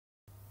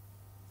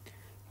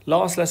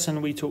Last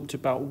lesson we talked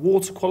about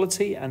water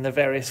quality and the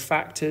various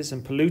factors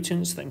and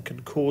pollutants that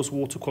can cause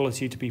water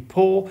quality to be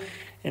poor.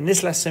 In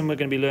this lesson we're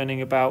going to be learning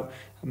about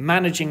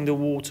managing the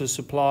water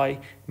supply,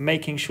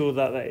 making sure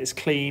that that is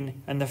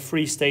clean, and the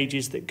 3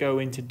 stages that go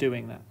into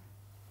doing that.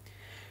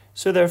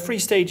 So there are 3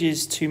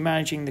 stages to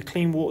managing the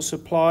clean water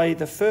supply.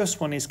 The first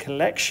one is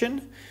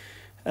collection,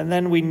 and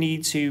then we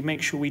need to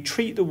make sure we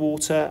treat the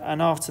water, and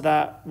after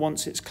that,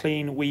 once it's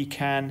clean, we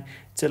can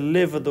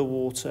deliver the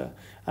water.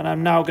 And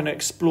I'm now going to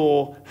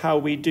explore how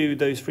we do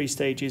those 3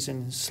 stages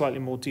in slightly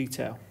more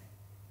detail.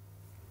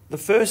 The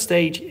first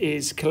stage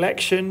is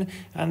collection,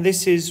 and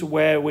this is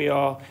where we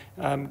are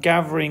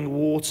gathering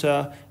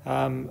water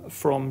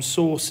from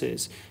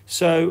sources.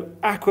 So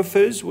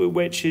aquifers,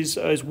 which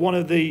is one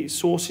of the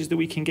sources that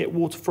we can get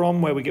water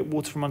from, where we get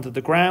water from under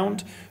the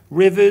ground,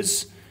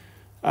 rivers,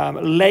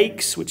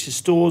 lakes, which is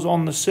stores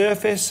on the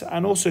surface,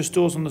 and also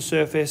stores on the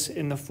surface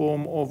in the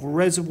form of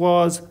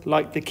reservoirs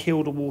like the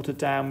Kilda Water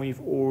Dam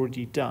we've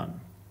already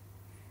done.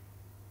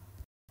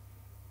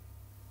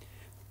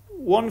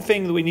 One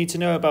thing that we need to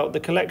know about the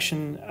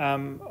collection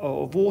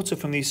of water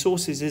from these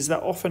sources is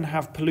that often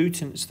have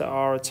pollutants that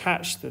are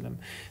attached to them.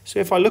 So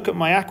if I look at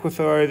my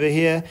aquifer over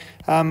here,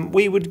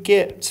 we would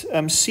get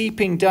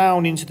seeping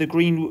down into the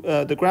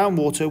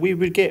groundwater, we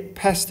would get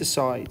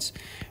pesticides.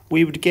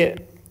 We would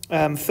get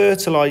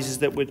fertilizers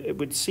that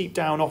would seep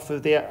down off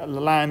of the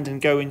land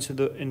and go into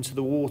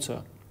the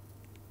water.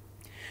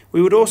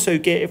 We would also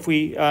get, if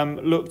we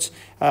looked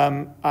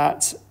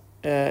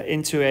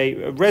into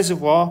a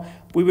reservoir,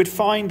 we would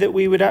find that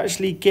we would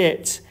actually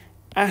get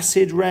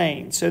acid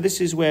rain. So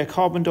this is where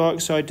carbon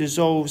dioxide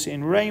dissolves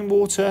in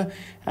rainwater,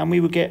 and we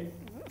would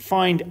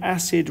find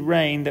acid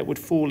rain that would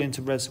fall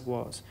into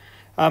reservoirs.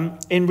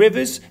 In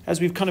rivers, as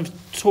we've kind of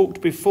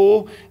talked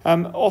before,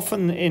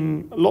 often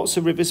in lots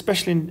of rivers,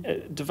 especially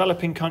in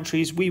developing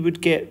countries, we would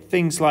get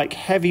things like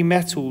heavy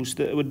metals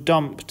that were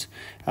dumped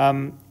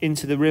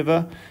into the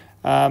river,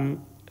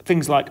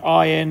 things like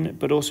iron,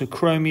 but also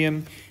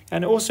chromium.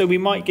 And also we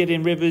might get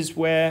in rivers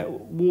where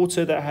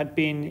water that had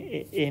been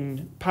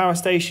in power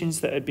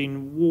stations that had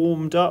been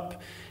warmed up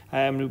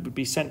would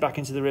be sent back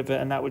into the river,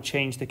 and that would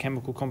change the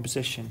chemical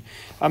composition.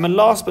 And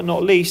last but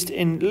not least,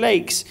 in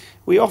lakes,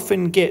 we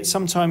often get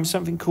sometimes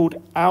something called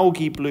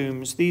algae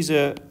blooms. These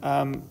are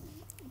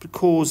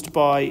caused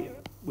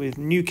with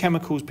new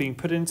chemicals being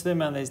put into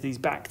them, and there's these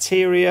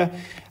bacteria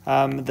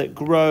that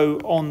grow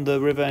on the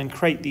river and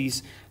create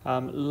these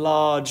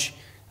large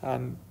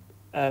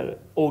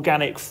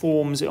organic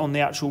forms on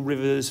the actual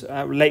river's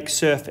lake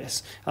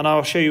surface. And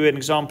I'll show you an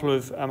example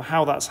of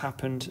how that's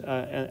happened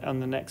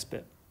on the next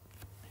bit.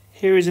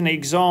 Here is an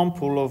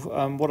example of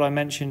what I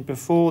mentioned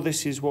before.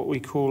 This is what we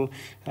call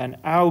an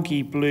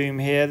algae bloom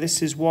here.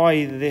 This is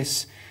why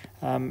this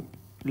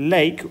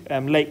Lake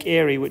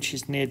Erie, which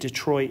is near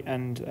Detroit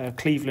and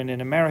Cleveland in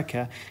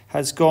America,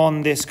 has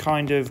gone this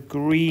kind of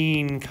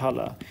green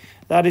colour.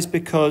 That is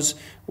because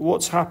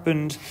what's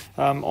happened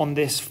on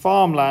this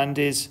farmland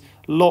is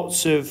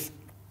lots of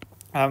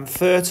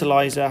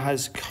fertilizer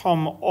has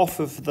come off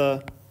of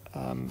the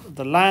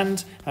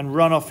land and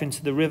run off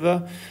into the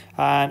river,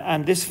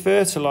 and this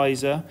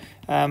fertilizer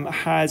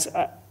has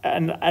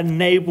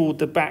enabled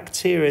the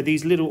bacteria,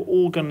 these little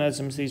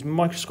organisms, these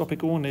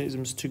microscopic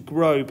organisms, to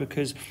grow,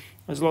 because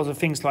there's lots of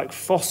things like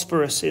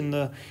phosphorus in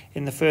the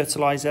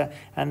fertilizer,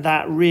 and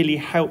that really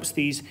helps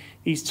these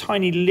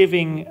tiny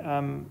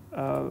living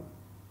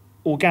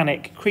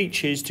organic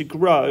creatures to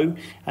grow,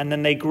 and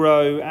then they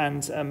grow,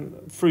 and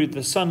through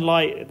the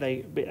sunlight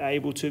they are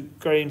able to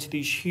grow into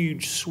these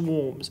huge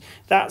swarms.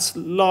 That's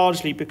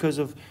largely because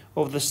of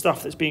the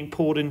stuff that's being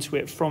poured into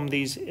it from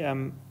these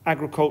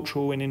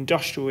agricultural and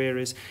industrial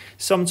areas.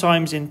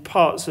 Sometimes in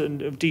parts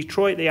of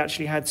Detroit they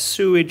actually had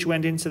sewage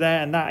went into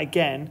there, and that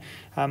again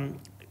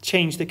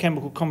changed the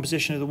chemical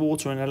composition of the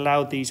water and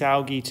allowed these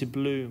algae to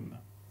bloom.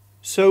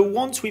 So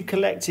once we've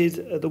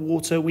collected the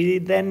water, we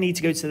then need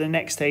to go to the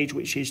next stage,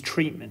 which is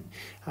treatment.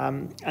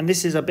 And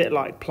this is a bit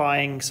like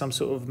applying some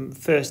sort of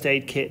first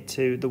aid kit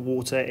to the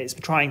water. It's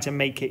trying to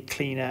make it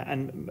cleaner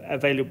and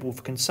available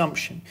for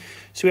consumption.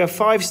 So we have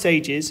 5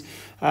 stages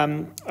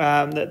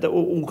that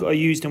all are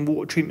used in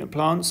water treatment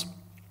plants.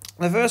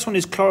 The first one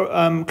is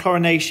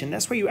chlorination.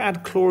 That's where you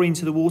add chlorine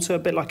to the water, a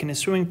bit like in a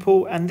swimming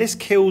pool, and this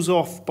kills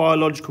off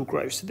biological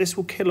growth. So this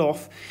will kill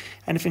off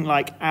anything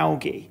like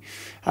algae.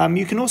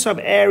 You can also have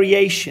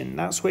aeration.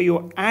 That's where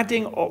you're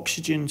adding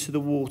oxygen to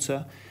the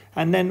water,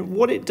 and then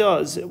what it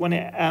does when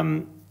it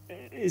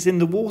is in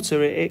the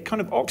water, it kind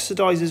of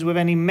oxidizes with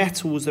any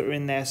metals that are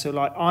in there, so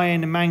like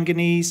iron and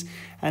manganese,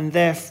 and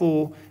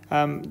therefore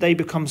they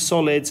become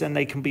solids and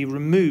they can be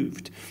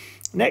removed.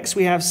 Next,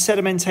 we have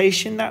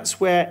sedimentation.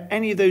 That's where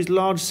any of those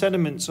large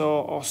sediments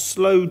are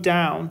slowed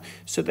down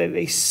so that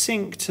they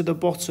sink to the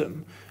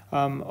bottom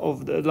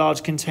of the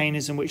large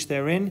containers in which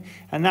they're in,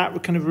 and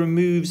that kind of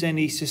removes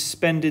any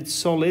suspended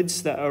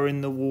solids that are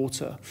in the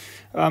water.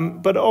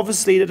 But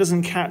obviously that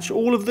doesn't catch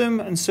all of them,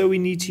 and so we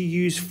need to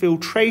use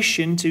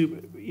filtration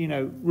to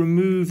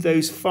remove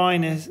those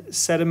finer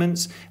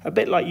sediments, a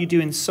bit like you do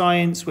in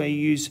science, where you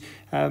use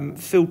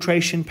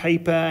filtration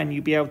paper, and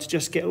you'll be able to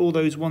just get all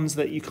those ones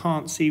that you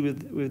can't see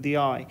with the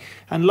eye.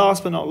 And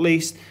last but not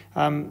least,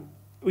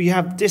 we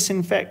have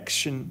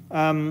disinfection.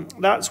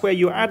 That's where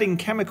you're adding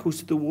chemicals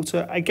to the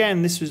water.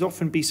 Again, this would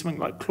often be something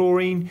like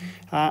chlorine,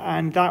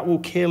 and that will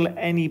kill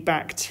any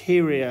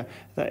bacteria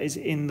that is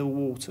in the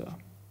water.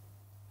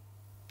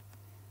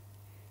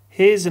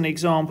 Here's an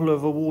example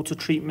of a water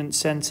treatment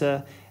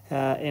centre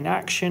in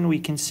action. We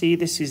can see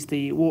this is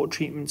the water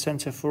treatment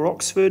centre for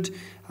Oxford,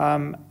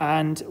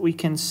 and we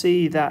can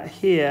see that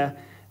here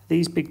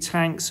these big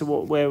tanks are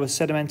where the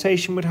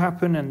sedimentation would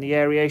happen, and the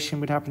aeration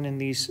would happen in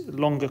these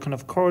longer kind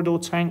of corridor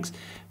tanks.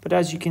 But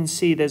as you can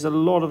see, there's a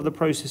lot of the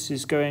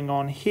processes going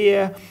on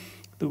here.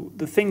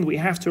 The thing that we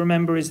have to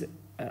remember is that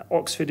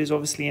Oxford is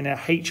obviously in a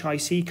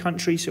HIC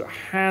country, so it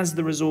has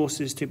the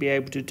resources to be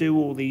able to do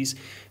all these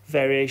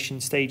variation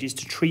stages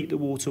to treat the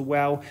water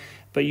well,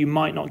 but you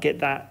might not get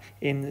that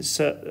in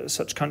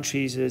such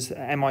countries as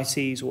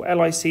MICs or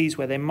LICs,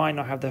 where they might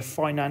not have the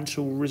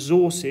financial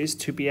resources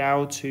to be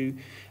able to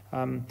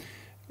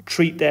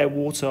treat their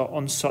water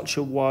on such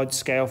a wide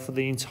scale for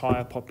the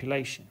entire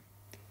population.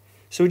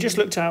 So we just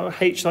looked at how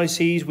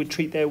HICs would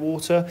treat their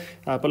water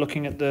by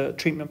looking at the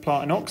treatment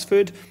plant in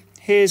Oxford.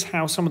 Here's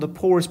how some of the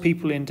poorest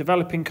people in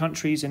developing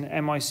countries and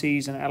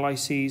MICs and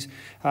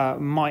LICs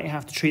might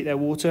have to treat their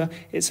water.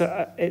 It's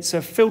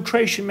a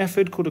filtration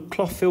method called a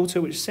cloth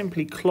filter, which is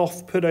simply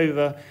cloth put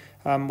over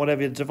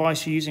whatever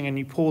device you're using, and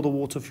you pour the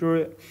water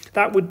through it.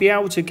 That would be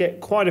able to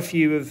get quite a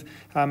few of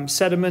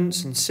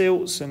sediments and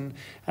silts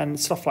and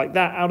stuff like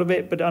that out of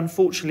it, but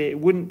unfortunately it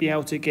wouldn't be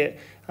able to get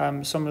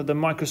some of the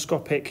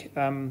microscopic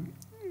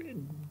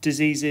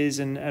diseases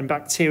and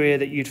bacteria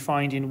that you'd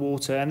find in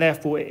water, and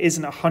therefore it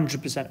isn't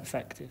 100%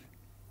 effective.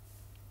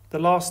 The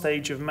last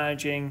stage of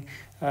managing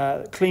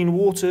clean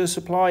water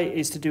supply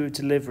is to do with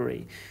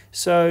delivery.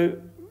 So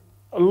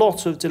a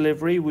lot of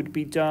delivery would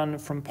be done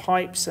from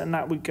pipes, and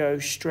that would go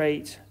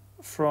straight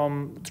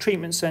from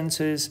treatment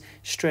centres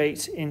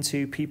straight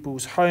into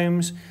people's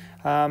homes.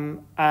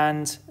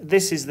 And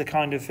this is the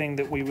kind of thing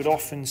that we would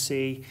often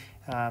see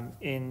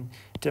in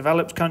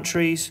developed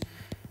countries.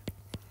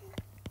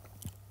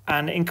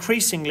 And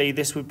increasingly,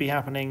 this would be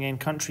happening in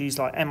countries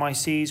like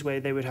MICs, where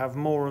they would have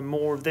more and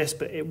more of this,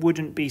 but it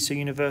wouldn't be so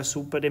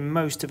universal. But in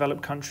most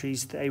developed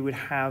countries, they would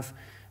have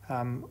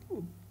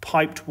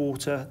piped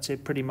water to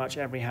pretty much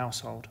every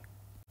household.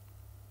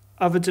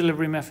 Other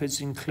delivery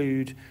methods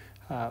include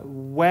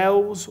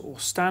wells or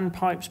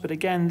standpipes, but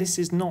again, this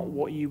is not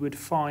what you would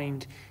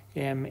find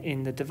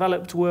in the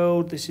developed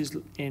world. This is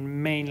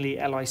in mainly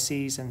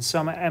LICs and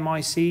some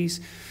MICs.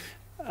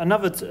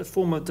 Another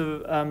form of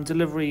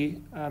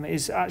delivery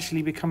is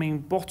actually becoming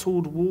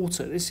bottled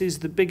water. This is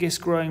the biggest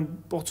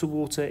growing bottled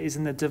water is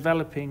in the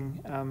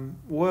developing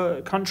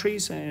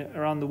countries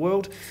around the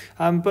world.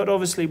 But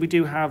obviously we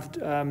do have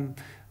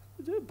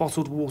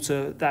bottled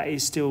water that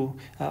is still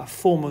a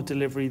form of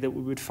delivery that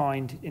we would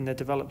find in the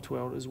developed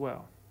world as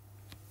well.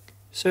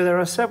 So there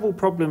are several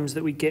problems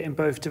that we get in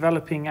both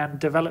developing and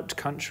developed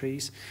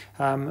countries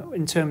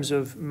in terms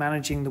of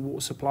managing the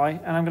water supply.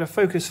 And I'm going to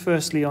focus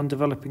firstly on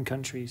developing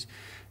countries.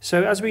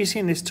 So as we see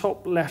in this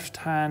top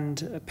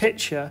left-hand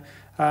picture,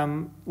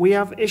 we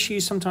have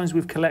issues sometimes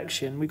with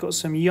collection. We've got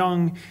some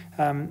young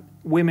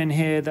women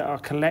here that are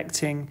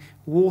collecting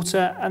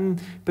water,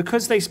 and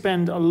because they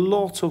spend a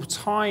lot of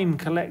time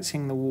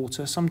collecting the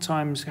water,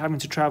 sometimes having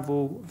to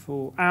travel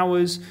for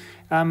hours,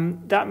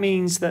 that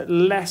means that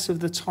less of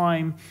the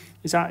time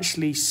is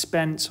actually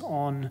spent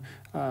on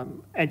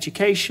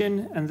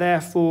education, and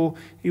therefore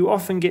you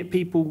often get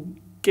people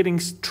getting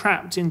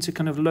trapped into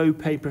kind of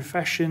low-paid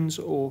professions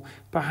or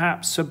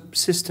perhaps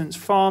subsistence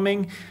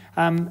farming,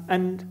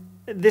 and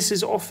this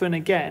is often,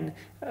 again,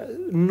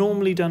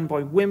 normally done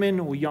by women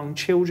or young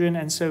children,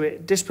 and so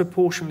it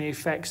disproportionately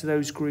affects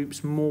those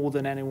groups more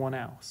than anyone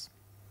else.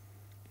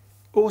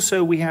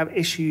 Also, we have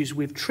issues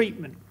with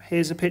treatment.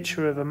 Here's a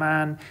picture of a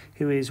man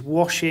who is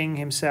washing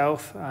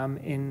himself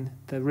in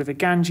the River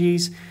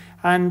Ganges,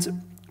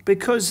 and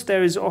because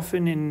there is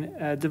often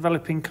in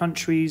developing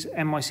countries,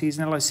 MICs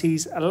and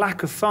LICs, a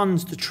lack of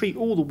funds to treat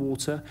all the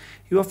water,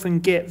 you often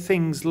get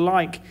things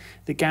like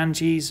the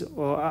Ganges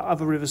or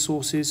other river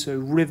sources, so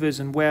rivers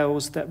and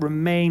wells, that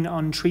remain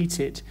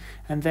untreated,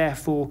 and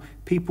therefore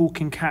people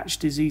can catch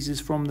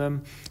diseases from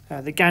them.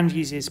 The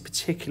Ganges is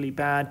particularly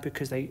bad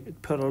because they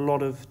put a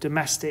lot of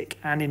domestic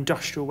and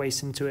industrial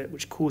waste into it,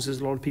 which causes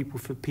a lot of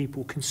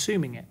people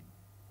consuming it.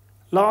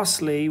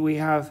 Lastly, we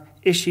have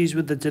issues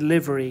with the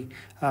delivery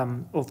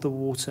of the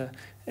water.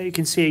 You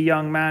can see a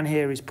young man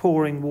here is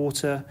pouring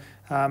water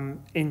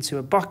into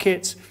a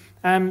bucket.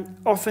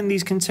 Often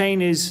these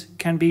containers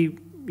can be,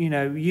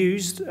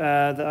 used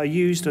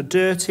are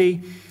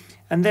dirty,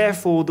 and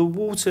therefore the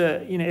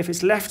water, if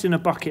it's left in a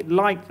bucket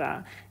like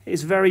that,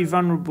 it's very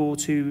vulnerable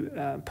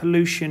to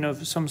pollution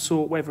of some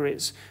sort, whether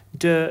it's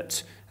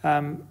dirt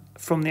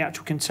from the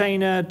actual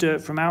container,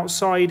 dirt from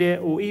outside it,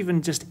 or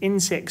even just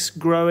insects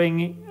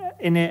growing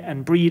in it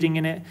and breeding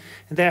in it,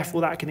 and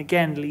therefore that can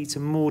again lead to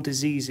more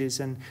diseases,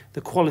 and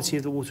the quality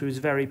of the water is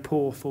very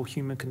poor for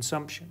human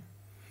consumption.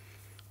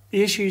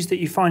 The issues that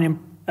you find in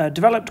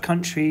developed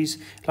countries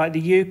like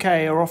the UK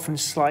are often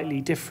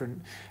slightly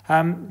different.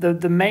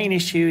 The main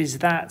issue is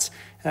that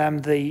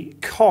the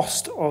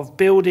cost of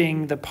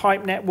building the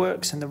pipe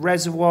networks and the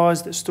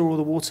reservoirs that store all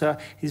the water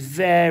is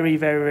very,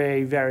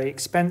 very, very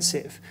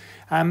expensive.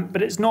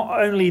 But it's not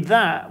only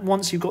that.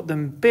 Once you've got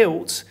them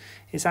built,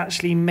 it's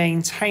actually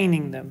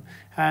maintaining them.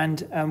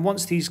 And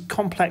once these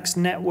complex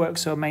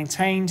networks are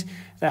maintained,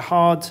 they're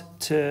hard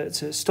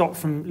to stop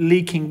from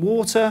leaking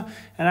water.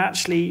 And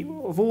actually,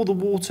 of all the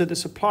water that's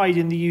supplied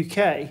in the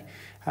UK,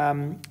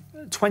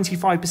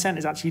 25%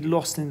 is actually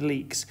lost in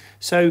leaks.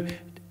 So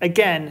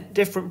again,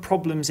 different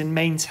problems in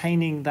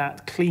maintaining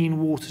that clean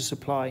water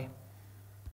supply.